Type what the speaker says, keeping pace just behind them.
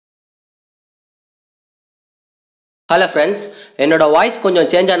Hello friends, என்னோட voice கொஞ்சம்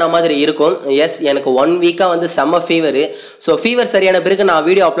change ஆன மாதிரி இருக்கும். எஸ், எனக்கு 1 வீக்கா வந்து செம்ம ஃபீவர். ஸோ ஃபீவர் சரியான பிறகு நான்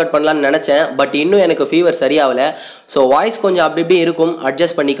வீடியோ அப்லோட் பண்ணலாம்னு நினச்சேன். பட் இன்னும் எனக்கு ஃபீவர் சரியாகல. ஸோ வாய்ஸ் கொஞ்சம் அப்படி இப்படி இருக்கும்,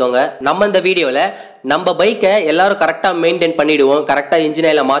 அட்ஜஸ்ட் பண்ணிக்கோங்க. நம்ம இந்த வீடியோவில் நம்ம பைக்கை எல்லாரும் கரெக்டாக மெயின்டைன் பண்ணிவிடுவோம், கரெக்டாக இன்ஜின்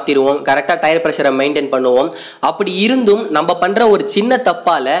ஆயிலை மாற்றிடுவோம், கரெக்டாக டயர் ப்ரெஷரை மெயின்டைன் பண்ணுவோம். அப்படி இருந்தும் நம்ம பண்ணுற ஒரு சின்ன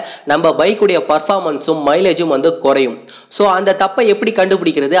தப்பால் நம்ம பைக்குடைய பர்ஃபார்மன்ஸும் மைலேஜும் வந்து குறையும். ஸோ அந்த தப்பை எப்படி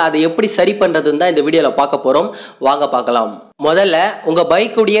கண்டுபிடிக்கிறது, அதை எப்படி சரி பண்ணுறதுன்னு தான் இந்த வீடியோவில் பார்க்க போகிறோம். வாங்க பார்க்கலாம். முதல்ல உங்கள்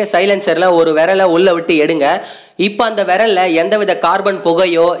பைக்குடைய சைலன்சரில் ஒரு விரலை உள்ளே விட்டு எடுங்க. இப்போ அந்த விரலில் எந்தவித கார்பன்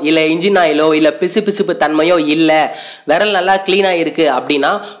புகையோ இல்லை இன்ஜின் ஆயிலோ இல்லை பிசுபிசுப்பு தன்மையோ இல்லை, விரல் நல்லா க்ளீனாக இருக்குது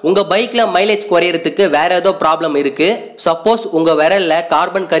அப்படின்னா உங்கள் பைக்கில் மைலேஜ் குறையிறதுக்கு வேறு ஏதோ ப்ராப்ளம் இருக்குது. சப்போஸ் உங்கள் விரலில்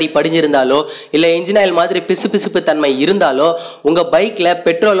கார்பன் கரி படிஞ்சிருந்தாலோ இல்லை இன்ஜின் ஆயில் மாதிரி பிசுபிசுப்பு தன்மை இருந்தாலோ உங்கள் பைக்கில்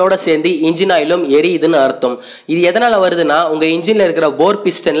பெட்ரோலோடு சேர்ந்து இன்ஜின் ஆயிலும் எரியுதுன்னு அர்த்தம். இது எதனால் வருதுன்னா உங்கள் இன்ஜினில் இருக்கிற போர்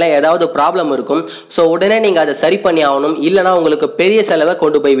பிஸ்டனில் ஏதாவது ப்ராப்ளம் இருக்கும். ஸோ உடனே நீங்கள் அதை சரி பண்ணி ஆகணும், இல்லைனா உங்களுக்கு பெரிய செலவை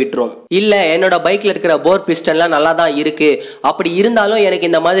கொண்டு போய் விட்டுரும். இல்லை என்னோட பைக்கில் இருக்கிற போர் பிஸ்டன்லாம் நல்லா தான் இருக்கு, அப்படி இருந்தாலும் எனக்கு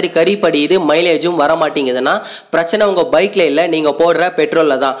இந்த மாதிரி கரி படியுது, மைலேஜும் வர மாட்டேங்குதுன்னா பிரச்சனை உங்க பைக்ல இல்லை, நீங்க போடுற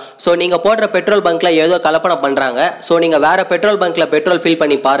பெட்ரோல்ல தான். ஸோ நீங்க போடுற பெட்ரோல் பங்க்ல ஏதோ கலப்பனை பண்றாங்க. ஸோ நீங்க வேற பெட்ரோல் பங்க்ல பெட்ரோல் ஃபில்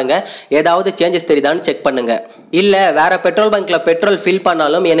பண்ணி பாருங்க, ஏதாவது சேஞ்சஸ் தெரியுதான்னு செக் பண்ணுங்க. இல்ல வேற பெட்ரோல் பங்க்ல பெட்ரோல் ஃபில்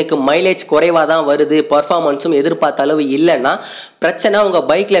பண்ணாலும் எனக்கு மைலேஜ் குறைவா தான் வருது, பர்ஃபார்மன்ஸும் எதிர்பார்த்த அளவு இல்லைன்னா பிரச்சனை உங்க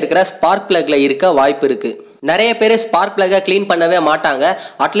பைக்ல இருக்கிற ஸ்பார்க் பிளக்ல இருக்க வாய்ப்பு இருக்கு. நிறைய பேர் ஸ்பார்க் பிளக்கை க்ளீன் பண்ணவே மாட்டாங்க.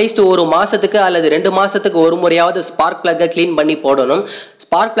 அட்லீஸ்ட் ஒரு மாசத்துக்கு அல்லது 2 மாசத்துக்கு ஒரு முறையாவது ஸ்பார்க் பிளக்கை க்ளீன் பண்ணி போடணும்.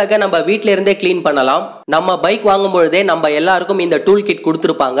 ஸ்பார்க் பிளக்கை நம்ம வீட்டில இருந்தே க்ளீன் பண்ணலாம். நம்ம பைக் வாங்கும் பொழுதே நம்ம எல்லாருக்கும் இந்த டூல் கிட்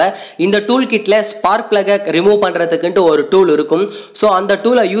கொடுத்துருப்பாங்க. இந்த டூல் கிட்ல ஸ்பார்க் பிளக்கை ரிமூவ் பண்றதுக்குன்ட்டு ஒரு டூல் இருக்கும். ஸோ அந்த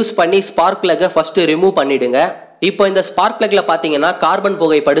டூலை யூஸ் பண்ணி ஸ்பார்க் பிளக்கை ஃபர்ஸ்ட் ரிமூவ் பண்ணிடுங்க. இப்போ இந்த ஸ்பார்க் பிளக்ல பார்த்தீங்கன்னா கார்பன்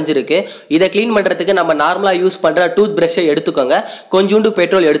புகை படிஞ்சிருக்கு. இதை க்ளீன் பண்ணுறதுக்கு நம்ம நார்மலாக யூஸ் பண்ணுற டூத் ப்ரஷ்ஷை எடுத்துக்கோங்க, கொஞ்சோண்டு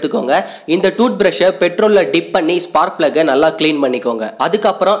பெட்ரோல் எடுத்துக்கோங்க. இந்த டூத் ப்ரஷ்ஷை பெட்ரோலில் டிப் பண்ணி ஸ்பார்க் பிளக்கை நல்லா க்ளீன் பண்ணிக்கோங்க.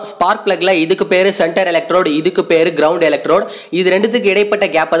 அதுக்கப்புறம் ஸ்பார்க் பிளக்ல இதுக்கு பேர் சென்டர் எலக்ட்ரோடு, இதுக்கு பேர் கிரவுண்ட் எலக்ட்ரோடு. இது ரெண்டுத்துக்கு இடைப்பட்ட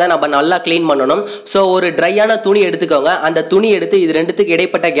கேப்பை தான் நம்ம நல்லா க்ளீன் பண்ணணும். ஸோ ஒரு ட்ரையான துணி எடுத்துக்கோங்க, அந்த துணி எடுத்து இது ரெண்டுத்துக்கு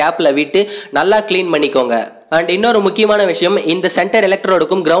இடைப்பட்ட கேப்பில் விட்டு நல்லா க்ளீன் பண்ணிக்கோங்க. அண்ட் இன்னொரு முக்கியமான விஷயம், இந்த சென்டர்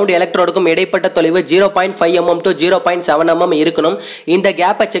எலக்ட்ரோடுக்கும் கிரவுண்ட் எலக்ட்ரோடுக்கும் இடைப்பட்ட தொலைவு 0.5 mm to 0.7 mm இருக்கணும். இந்த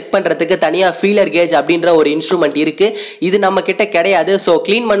கேப்பை செக் பண்ணுறதுக்கு தனியாக ஃபீலர் கேஜ் அப்படின்ற ஒரு இன்ஸ்ட்ருமெண்ட் இருக்கு. இது நம்ம கிட்ட கிடையாது. ஸோ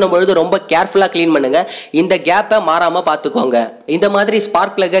க்ளீன் பண்ணும்பொழுது ரொம்ப கேர்ஃபுல்லாக க்ளீன் பண்ணுங்க, இந்த கேப்பை மாறாமல் பார்த்துக்கோங்க. இந்த மாதிரி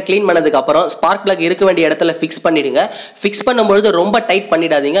ஸ்பார்க் பிளக்கை க்ளீன் பண்ணதுக்கு அப்புறம் ஸ்பார்க் பிளக் இருக்க வேண்டிய இடத்துல ஃபிக்ஸ் பண்ணிடுங்க. ஃபிக்ஸ் பண்ணும்பொழுது ரொம்ப டைட்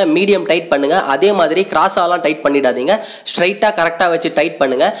பண்ணிடாதீங்க, மீடியம் டைட் பண்ணுங்க. அதே மாதிரி கிராஸாலாம் டைட் பண்ணிடாதீங்க, ஸ்ட்ரைட்டாக கரெக்டாக வச்சு டைட்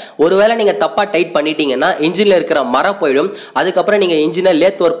பண்ணுங்க. ஒருவேளை நீங்கள் தப்பாக டைட் பண்ணிட்டீங்கன்னா இன்ஜின்ல இருக்கிற மரம் போயிடும். அதுக்கப்புறம் நீங்க இன்ஜினை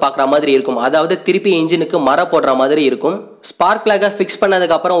லேத் ஒர்க் பார்க்குற மாதிரி இருக்கும், அதாவது திருப்பி இன்ஜினுக்கு மரம் போடுற மாதிரி இருக்கும். ஸ்பார்க் பிளக்கை ஃபிக்ஸ்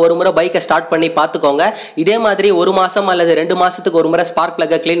பண்ணதுக்கு அப்புறம் ஒரு முறை பைக்கை ஸ்டார்ட் பண்ணி பார்த்துக்கோங்க. இதே மாதிரி 1 மாசம் அல்லது 2 மாசத்துக்கு ஒரு முறை ஸ்பார்க்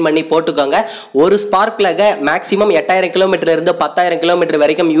பிளக்கை க்ளீன் பண்ணி போட்டுக்கோங்க. ஒரு ஸ்பார்க் பிளக்கை மேக்ஸிமம் 8000 கிலோமீட்டர் இருந்து 10,000 கிலோமீட்டர்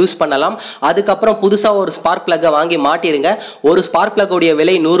வரைக்கும் யூஸ் பண்ணலாம். அதுக்கப்புறம் புதுசாக ஒரு ஸ்பார்க் பிளக்கை வாங்கி மாட்டிருங்க. ஒரு ஸ்பார்க் பிளக்கோடைய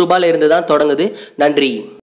விலை 100 ரூபாயில இருந்து தான் தொடங்குது. நன்றி.